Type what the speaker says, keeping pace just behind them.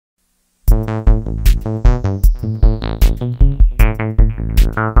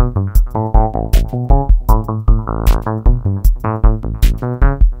We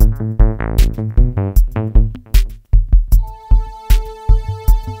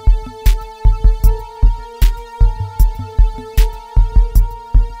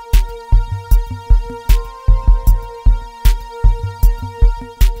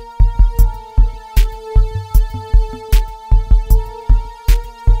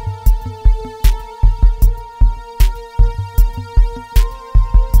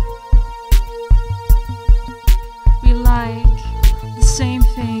like the same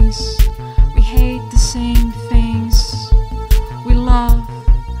things, we hate the same things, we love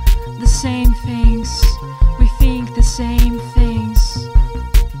the same things, we think the same things.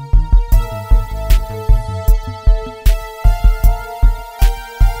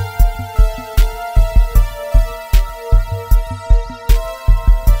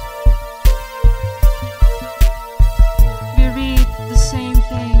 We read the same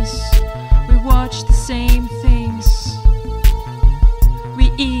things, we watch the same things,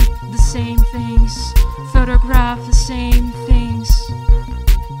 we eat the same things, photograph the same things.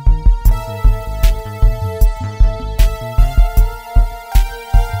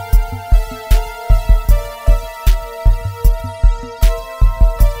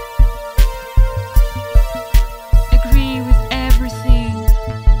 Agree with everything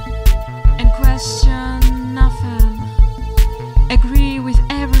and question nothing. Agree with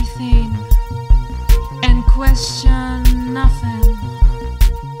everything and question nothing.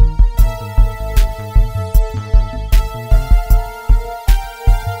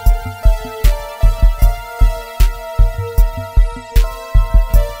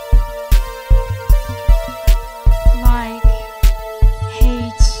 Like,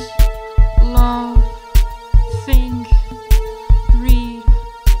 hate, love, think, read,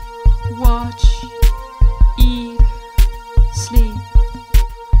 watch, eat, sleep.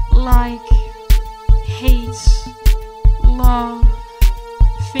 Like, hate, love,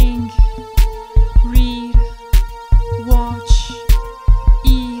 think, read, watch,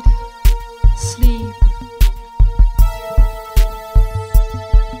 eat, sleep.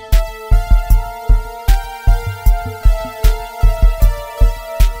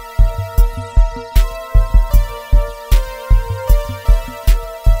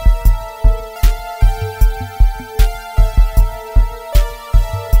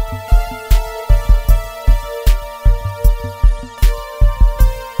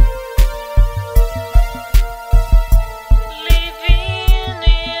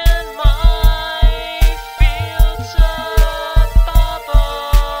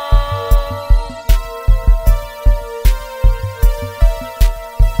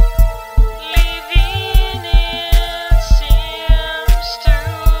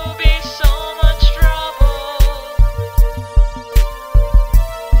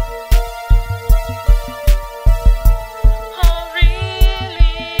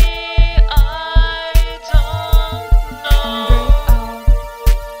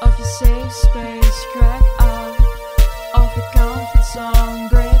 Safe space, crack out of your comfort zone,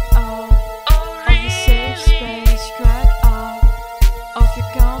 break out of your safe space, crack out of your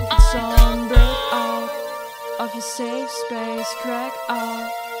comfort zone, break out of your safe space, crack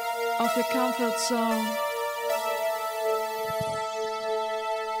out of your comfort zone.